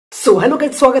So hello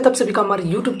guys, स्वागत है आप सभी का हमारे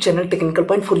YouTube channel technical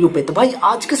point for you पे। तो भाई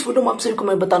आज के इस वीडियो में आप सभी को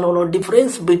मैं बताने वाला हूँ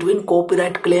difference between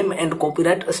copyright claim and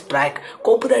copyright strike.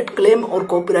 Copyright claim और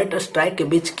कॉपीराइट स्ट्राइक के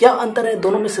बीच क्या अंतर है,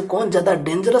 दोनों में से कौन ज्यादा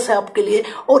डेंजरस है आपके लिए,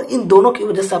 और इन दोनों की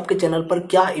वजह से आपके चैनल पर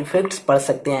क्या इफेक्ट्स पड़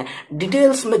सकते हैं।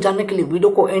 डिटेल्स में जानने के लिए वीडियो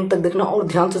को एंड तक देखना और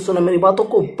ध्यान से सुना मेरी बातों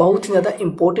को। बहुत ही ज्यादा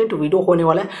इंपॉर्टेंट वीडियो होने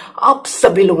वाला है आप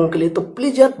सभी लोगों के लिए, तो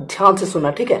प्लीज यार ध्यान से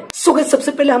सुना, ठीक है। सो गाइस,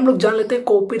 सबसे पहले हम लोग जान लेते हैं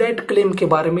कॉपीराइट क्लेम के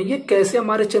बारे में। ये कैसे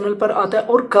हमारे चैनल पर आता है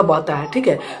और कब आता है, ठीक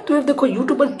है। तो यार देखो,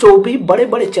 यूट्यूबर जो भी बड़े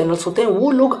बड़े चैनल्स होते हैं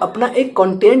वो लोग अपना एक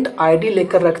कंटेंट आईडी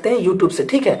लेकर रखते हैं यूट्यूब से,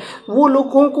 ठीक है। वो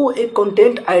लोगों को एक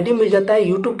कंटेंट आईडी मिल जाता है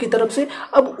यूट्यूब की तरफ से।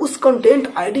 अब उस कंटेंट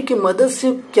आईडी की मदद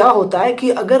से क्या होता है कि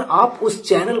अगर आप उस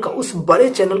चैनल का, उस बड़े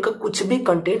चैनल का कुछ भी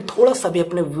कंटेंट थोड़ा सा भी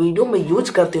अपने वीडियो में यूज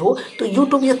करते हो तो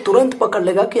यूट्यूब ये तुरंत पकड़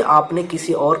लेगा कि आपने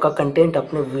किसी और का कंटेंट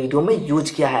अपने वीडियो में यूज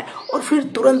किया है। और फिर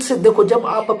तुरंत से देखो, जब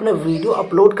आप अपने वीडियो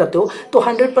अपलोड करते हो तो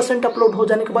 100% अपलोड हो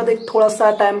जाने के बाद एक थोड़ा सा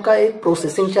टाइम का एक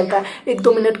प्रोसेसिंग चलता है,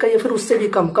 1-2 मिनट का या फिर उससे भी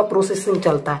कम का प्रोसेसिंग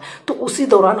चलता है। तो उसी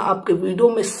दौरान आपके वीडियो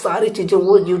में सारी चीजें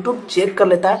वो यूट्यूब चेक कर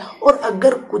लेता है, और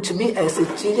अगर कुछ भी ऐसी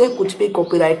चीजें, कुछ भी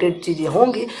कॉपीराइटेड चीजें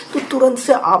होंगी तो तुरंत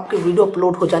से आपके वीडियो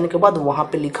अपलोड हो जाने के बाद वहां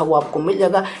पे लिखा हुआ आपको मिल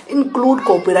जाएगा include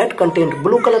copyright content,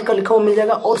 blue colour का लिखा हुआ मिल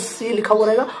जाएगा और सी लिखा हुआ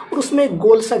रहेगा और उसमें एक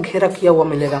गोल सा घेरा किया हुआ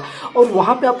मिलेगा। और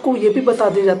वहां पे आपको ये भी बता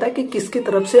दिया जाता है कि किसकी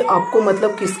तरफ से आपको,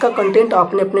 मतलब किसका कंटेंट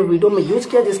आपने अपने वीडियो में यूज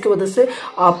किया जिसकी वजह से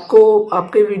आपको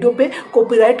आपके वीडियो पे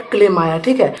कॉपीराइट क्लेम आया,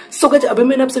 ठीक है। सो गाइस, अभी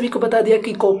मैंने आप सभी को बता दिया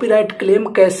कि कॉपीराइट क्लेम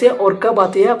कैसे और कब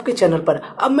आती है आपके चैनल पर।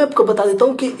 अब मैं आपको बता देता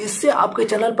हूँ कि इससे आपके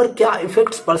चैनल पर क्या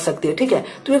इफेक्ट्स पड़ सकते हैं, ठीक है।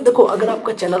 तो ये देखो, अगर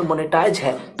आपका चैनल मोनेटाइज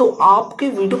है तो आपके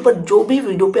वीडियो पर, जो भी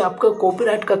वीडियो पे आपका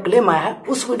कॉपीराइट का क्लेम आया है,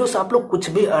 उस वीडियो से आप लोग कुछ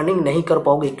भी अर्निंग नहीं कर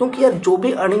पाओगे, क्योंकि यार जो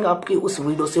भी अर्निंग आपकी उस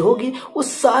वीडियो से होगी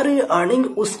उस सारी अर्निंग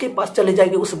उसके पास चली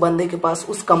जाएगी, उस बंदे के पास,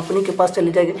 उस कंपनी के पास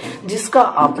चली जाएगी जिसका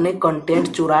आपने कंटेंट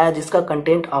चुराया, जिसका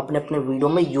कंटेंट आपने अपने वीडियो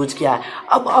में यूज किया है।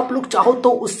 अब आप लोग चाहो तो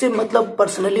उससे मतलब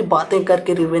पर्सनली बातें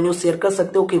करके रेवेन्यू शेयर कर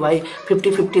सकते हो कि भाई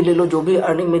 50-50 ले लो, जो भी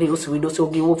अर्निंग मेरी उस वीडियो से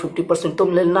होगी वो 50%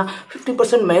 तुम ले लेना,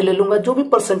 50% मैं ले लूंगा, जो भी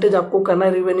परसेंटेज आपको करना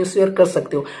है रेवेन्यू शेयर कर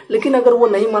सकते हो। लेकिन अगर वो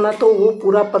नहीं माना तो वो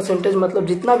पूरा परसेंटेज, मतलब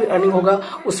जितना भी अर्निंग होगा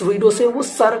उस वीडियो से, वो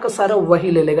सारा का सारा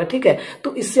वही ले लेगा, ठीक है।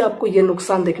 तो इससे आपको ये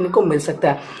नुकसान देखने को मिल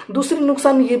सकता है। दूसरी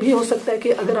नुकसान ये भी हो सकता है कि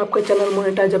अगर आपका चैनल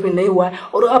मोनेटाइज अभी नहीं हुआ है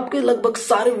और आपके लगभग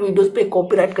सारे वीडियोज पे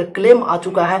कॉपीराइट का क्लेम आ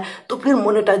चुका है, तो फिर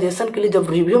मोनेटाइजेशन के लिए जब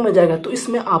रिव्यू में जाएगा तो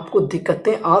इसमें आपको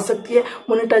दिक्कतें आ सकती है।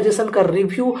 मोनेटाइजेशन का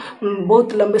रिव्यू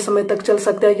बहुत लंबे समय तक चल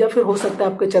सकता है, या फिर हो सकता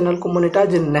है आपके चैनल को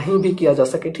मोनेटाइज नहीं भी किया जा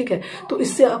सके, ठीक है। तो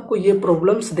इससे आपको ये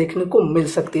प्रॉब्लम्स देखने को मिल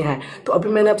सकती हैं। तो अभी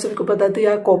मैंने आप सभी को बता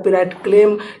दिया कॉपीराइट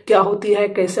क्लेम क्या होती है,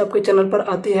 कैसे आपके चैनल पर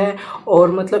आती है,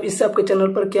 और मतलब इससे आपके चैनल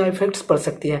पर क्या इफेक्ट्स पड़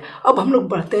सकती है। अब हम लोग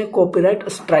बढ़ते हैं कॉपीराइट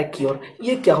स्ट्राइक की ओर।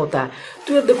 ये क्या होता है?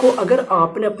 तो यार देखो, अगर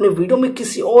आपने अपने वीडियो में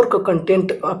किसी और का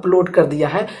कंटेंट अपलोड कर दिया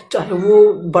है, चाहे वो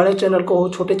बड़े चैनल का हो,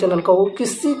 छोटे चैनल का हो,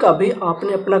 किसी का भी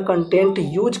आपने अपना कंटेंट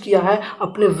यूज किया है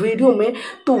अपने वीडियो में,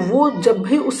 तो वो जब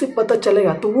भी उसे पता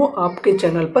चलेगा तो वो आपके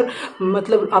चैनल पर,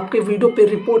 मतलब आपके वीडियो पे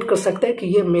रिपोर्ट कर सकता है कि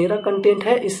ये मेरा कंटेंट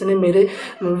है, इसने मेरे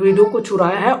वीडियो को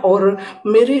चुराया है और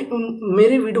मेरी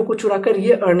वीडियो को चुराकर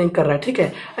ये अर्निंग कर रहा है, ठीक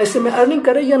है। ऐसे में अर्निंग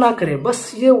करे या ना करे,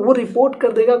 बस ये वो रिपोर्ट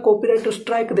कर देगा, कॉपीराइट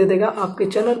स्ट्राइक दे देगा आपके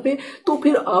चैनल पे। तो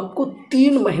फिर आपको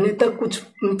 3 महीने तक कुछ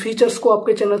फीचर्स को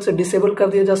आपके चैनल से डिसेबल कर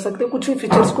दिया जा सकते हैं, कुछ भी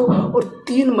फीचर्स को, और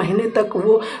 3 महीने तक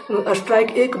वो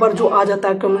स्ट्राइक, एक बार जो आ जाता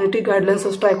है, कम्युनिटी गाइडलाइंस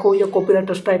स्ट्राइक हो या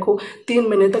कॉपीराइट स्ट्राइक हो, 3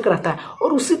 महीने तक रहता है।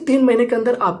 और उसी 3 महीने के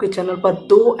अंदर आपके चैनल पर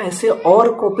 2 ऐसे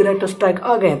और कॉपीराइट स्ट्राइक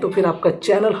आ गए तो फिर आपका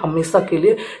चैनल हमेशा के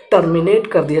लिए टर्मिनेट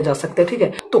कर दिया जा सकता है, ठीक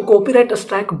है। तो कॉपीराइट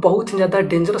स्ट्राइक बहुत ही ज्यादा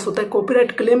डेंजरस होता है।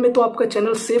 कॉपीराइट क्लेम में तो आपका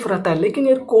चैनल सेफ रहता है, लेकिन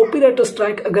ये कॉपीराइट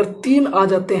स्ट्राइक अगर 3 आ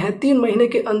जाते हैं, 3 महीने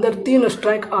के अंदर 3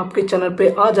 स्ट्राइक आपके चैनल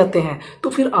पे आ जाते हैं, तो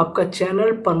फिर आपका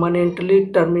चैनल परमानेंटली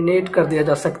टर्मिनेट कर दिया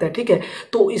जा सकता है, ठीक है।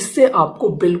 तो इससे आपको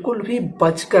बिल्कुल भी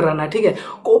बच कर रहना है, ठीक है।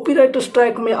 कॉपीराइट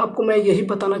स्ट्राइक में आपको मैं यही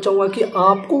बताना चाहूंगा कि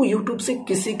आपको यूट्यूब से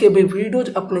किसी के भी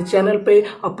वीडियोज अपने चैनल पे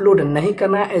अपलोड नहीं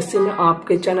करना है। ऐसे में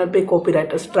आपके चैनल पे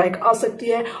कॉपीराइट स्ट्राइक आ सकती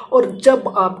है, और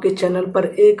जब आपके चैनल पर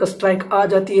एक स्ट्राइक आ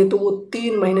जाती है तो वो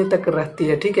 3 महीने तक रहती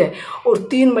है, ठीक है। और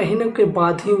 3 महीने के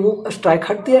बाद ही वो स्ट्राइक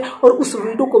हटती है और उस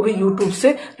वीडियो को भी यूट्यूब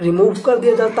से रिमूव कर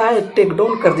दिया जाता है, टेक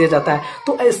डाउन कर दिया जाता है।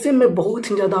 तो ऐसे में बहुत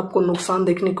ही ज्यादा आपको नुकसान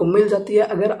देखने को मिल जाती है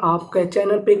अगर आपके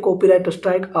चैनल पे कॉपीराइट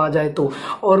स्ट्राइक आ जाए तो।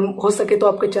 और हो सके तो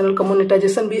आपके चैनल का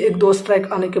मोनेटाइजेशन भी 1-2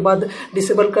 स्ट्राइक आने के बाद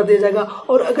डिसेबल कर दिया जाएगा।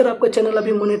 और अगर आपका चैनल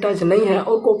अभी मोनेटाइज नहीं है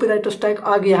और कॉपीराइट स्ट्राइक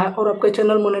आ गया है और आपका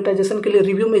चैनल मोनेटाइजेशन के लिए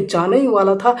रिव्यू में जाने ही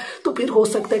वाला था, तो फिर हो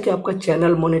सकता है कि आपका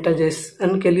चैनल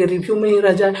मोनेटाइजेशन के लिए रिव्यू में ही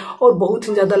रह जाए और बहुत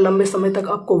ही ज्यादा लंबे समय तक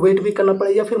आपको वेट भी करना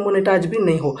पड़े, या फिर मोनेटाइज भी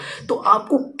नहीं हो। तो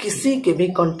आपको किसी के भी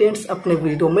कंटेंट्स अपने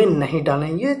वीडियो में नहीं डालना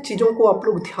है। ये चीजों को आप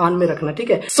लोग ध्यान में रखना,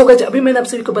 ठीक है। सो गाइस अभी मैंने आप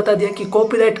सभी को बता दिया कि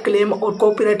कॉपीराइट क्लेम और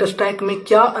कॉपीराइट स्ट्राइक में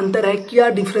क्या अंतर है, क्या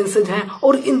डिफरेंसेज हैं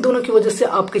और इन दोनों की वजह से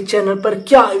आपके चैनल पर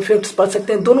क्या इफेक्ट्स पड़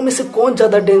सकते हैं, दोनों में से कौन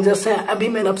ज्यादा डेंजरस है, अभी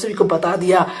मैंने आप सभी को बता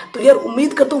दिया। तो यार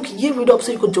उम्मीद करता हूँ कि ये वीडियो आप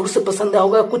सभी को जरूर से पसंद आया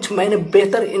होगा, कुछ मैंने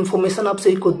बेहतर इन्फॉर्मेशन आप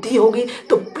सभी को दी होगी।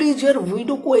 तो प्लीज यार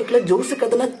वीडियो को एक लाइक जरूर से कर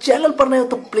देना, चैनल पर नए हो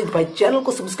तो प्लीज भाई चैनल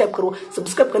को सब्सक्राइब करो,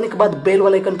 सब्सक्राइब करने के बाद बेल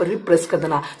वाले आइकन पर भी प्रेस कर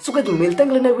देना। सो गाइस मिलते हैं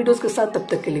अगले नए वीडियोस के साथ, तब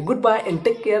तक के लिए good bye and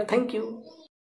take care, thank you.